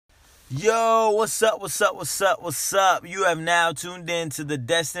Yo, what's up, what's up, what's up, what's up? You have now tuned in to the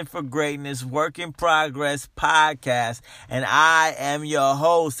Destined for Greatness Work in Progress podcast, and I am your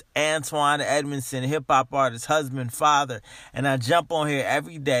host, Antoine Edmondson, hip-hop artist, husband, father, and I jump on here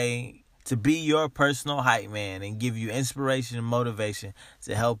every day to be your personal hype man and give you inspiration and motivation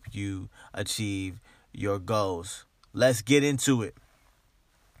to help you achieve your goals. Let's get into it.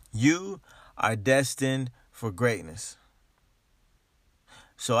 You are destined for greatness.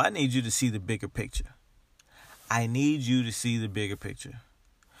 So I need you to see the bigger picture. I need you to see the bigger picture.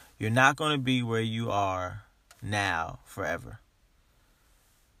 You're not going to be where you are now forever.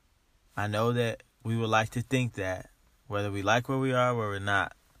 I know that we would like to think that, whether we like where we are, where we're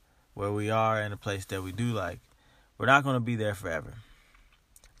not, where we are in a place that we do like, we're not going to be there forever.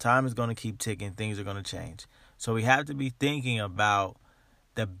 Time is going to keep ticking. Things are going to change. So we have to be thinking about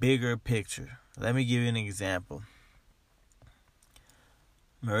the bigger picture. Let me give you an example.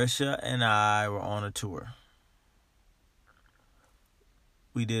 Marisha and I were on a tour.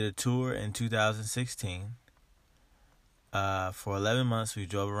 We did a tour in 2016. For 11 months, we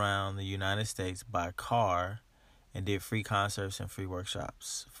drove around the United States by car and did free concerts and free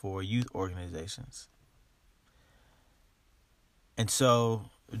workshops for youth organizations. And so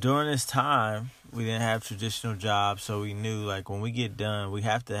during this time, we didn't have traditional jobs, so we knew, like, when we get done, we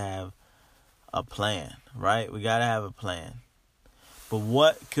have to have a plan, right? We got to have a plan. But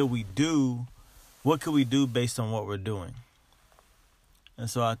what could we do? What could we do based on what we're doing? And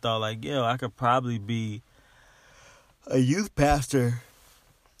so I thought, like, I could probably be a youth pastor.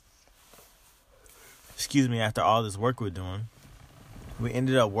 After all this work we're doing. We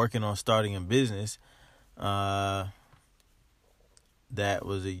ended up working on starting a business that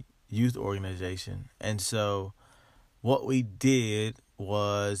was a youth organization. And so what we did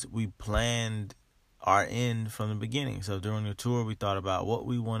was we planned our end from the beginning. So during the tour, we thought about what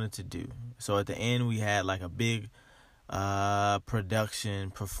we wanted to do. So at the end, we had like a big production,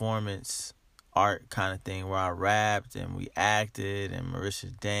 performance, art kind of thing where I rapped and we acted and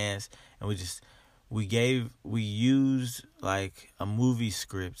Marisha danced, and we used like a movie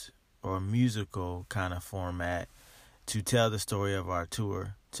script or a musical kind of format to tell the story of our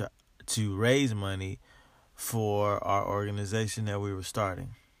tour to raise money for our organization that we were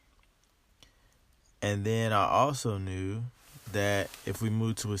starting. And then I also knew that if we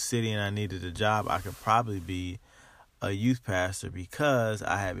moved to a city and I needed a job, I could probably be a youth pastor because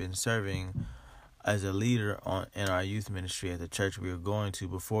I had been serving as a leader in our youth ministry at the church we were going to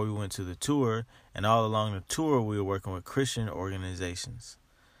before we went to the tour. And all along the tour, we were working with Christian organizations.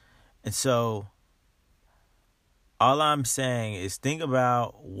 And so all I'm saying is think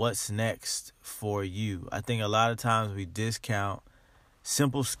about what's next for you. I think a lot of times we discount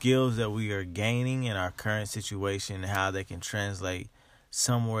simple skills that we are gaining in our current situation and how they can translate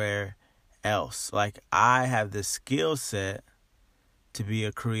somewhere else. Like, I have the skill set to be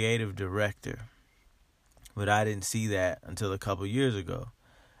a creative director, but I didn't see that until a couple years ago.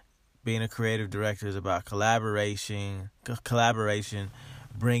 Being a creative director is about collaboration,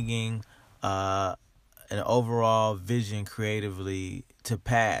 bringing an overall vision creatively to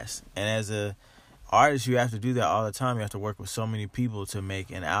pass. And as a artist, you have to do that all the time. You have to work with so many people to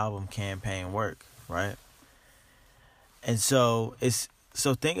make an album campaign work, right? And so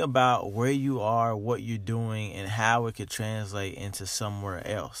think about where you are, what you're doing, and how it could translate into somewhere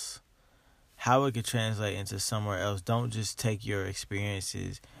else. Don't just take your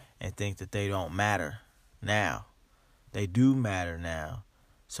experiences and think that they don't matter now. They do matter now.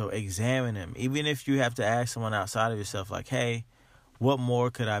 So examine them. Even if you have to ask someone outside of yourself, like, hey, what more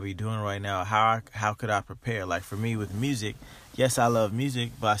could I be doing right now? How could I prepare? Like for me with music, yes, I love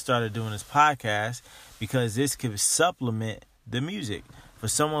music, but I started doing this podcast because this could supplement the music. For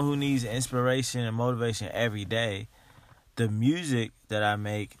someone who needs inspiration and motivation every day, the music that I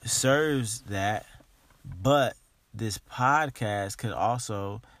make serves that, but this podcast could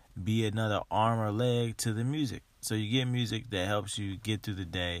also be another arm or leg to the music. So you get music that helps you get through the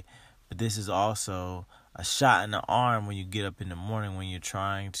day, but this is also a shot in the arm when you get up in the morning when you're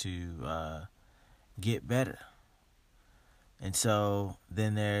trying to get better. And so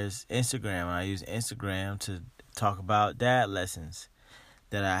then there's Instagram. I use Instagram to talk about dad lessons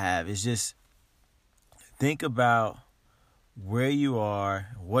that I have. It's just think about where you are,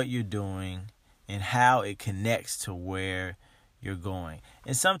 what you're doing, and how it connects to where you're going.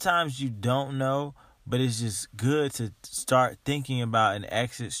 And sometimes you don't know, but it's just good to start thinking about an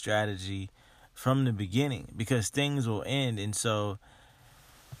exit strategy from the beginning, because things will end. And so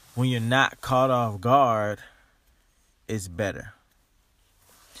when you're not caught off guard, it's better.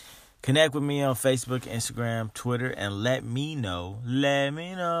 Connect with me on Facebook, Instagram, Twitter, and let me know. That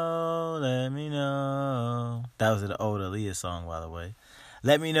was an old Aaliyah song, by the way.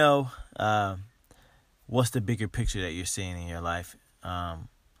 Let me know what's the bigger picture that you're seeing in your life. How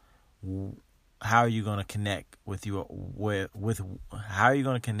are you going to connect how are you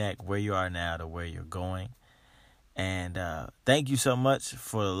going to connect where you are now to where you're going? And thank you so much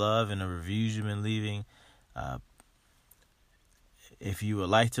for the love and the reviews you've been leaving. If you would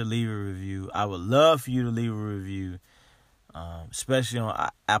like to leave a review, I would love for you to leave a review, especially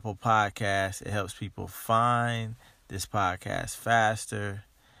on Apple Podcasts. It helps people find this podcast faster.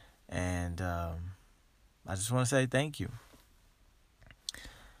 And I just want to say thank you.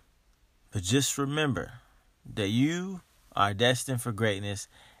 But just remember that you are destined for greatness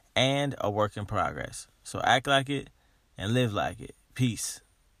and a work in progress. So act like it and live like it. Peace.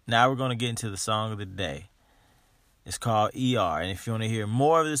 Now we're going to get into the song of the day. It's called ER. And if you want to hear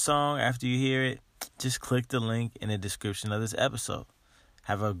more of the song after you hear it, just click the link in the description of this episode.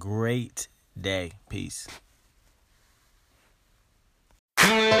 Have a great day. Peace.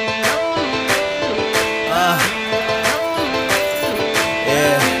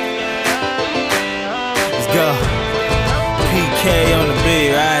 Let's go. PK on the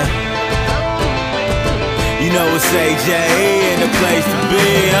beat, right? You know it's AJ in the place to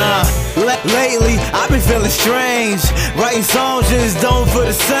be, Lately, I've been feeling strange. Writing songs just don't feel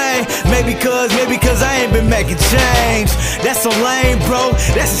the same. Maybe cause I ain't been making change. That's so lame, bro.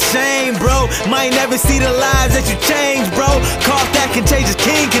 That's a shame, bro. Might never see the lives that you change, bro. Caught that contagious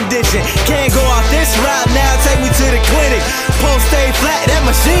king condition. Can't go off this route now, take me to the clinic. Pulse stay flat, that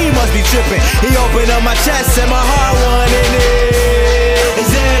machine must be tripping. He opened up my chest and my heart wanted it. Is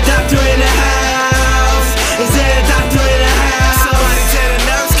there a doctor in the house? Is there a doctor in the house? Somebody tell the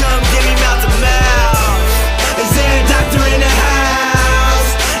nurse come get me mouth to mouth. Is there a doctor in the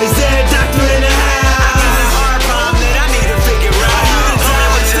house? Is there a doctor in the house? I got a heart problem that I need to figure out. Tell me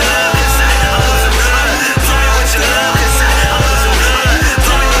what you love, 'cause I'm losing blood. Tell me what you love, 'cause I'm losing blood.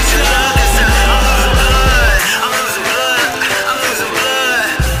 Tell me what you love, 'cause I'm losing blood. I'm losing blood. I'm losing blood.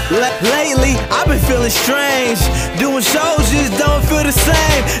 Lately, I've been feeling strange. Doing shows just don't feel the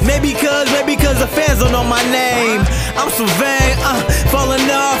same. Maybe cause the fans don't know my name. I'm so vain,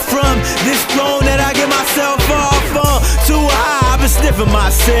 falling off from this throne that I get myself off on. Too high, I've been sniffing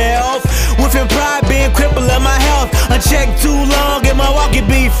myself. Within pride being crippled in my health. Unchecked too long and my walk can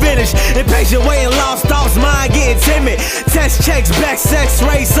be finished. Impatient waiting, lost thoughts, mind getting timid. Test checks, back sex,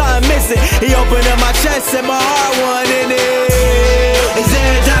 ray, something missing. He opened up my chest and my heart wanted it. Is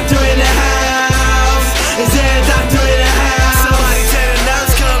there a doctor in the house? Is there a doctor in the house? Somebody tell the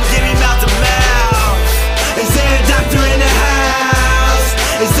nurse come give me mouth to mouth. Is there a doctor in the house?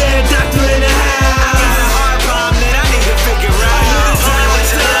 Is there a doctor in the house? I got a heart problem that I need to figure out. Tell me what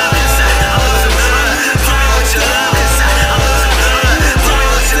you love, 'cause I'm losing blood. Tell me what you love, 'cause I'm losing blood. Tell me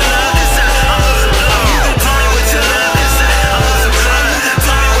what you love, 'cause I'm losing blood. Tell me what you love, 'cause I'm losing blood.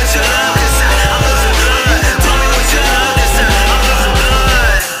 Tell me what you love, 'cause I'm losing blood. Tell me what you love, 'cause I'm losing blood.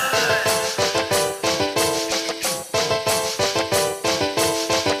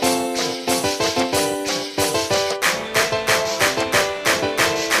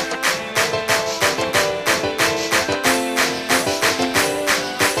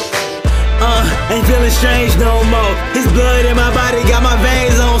 Ain't feeling strange no more. His blood in my body got my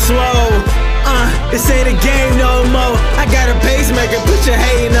veins on swole. This ain't a game no more. I got a pacemaker, put your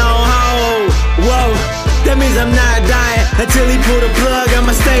hating on hold. Whoa, that means I'm not dying until he pull the plug,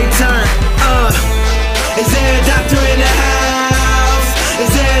 I'ma stay turned. Is there a doctor in the house?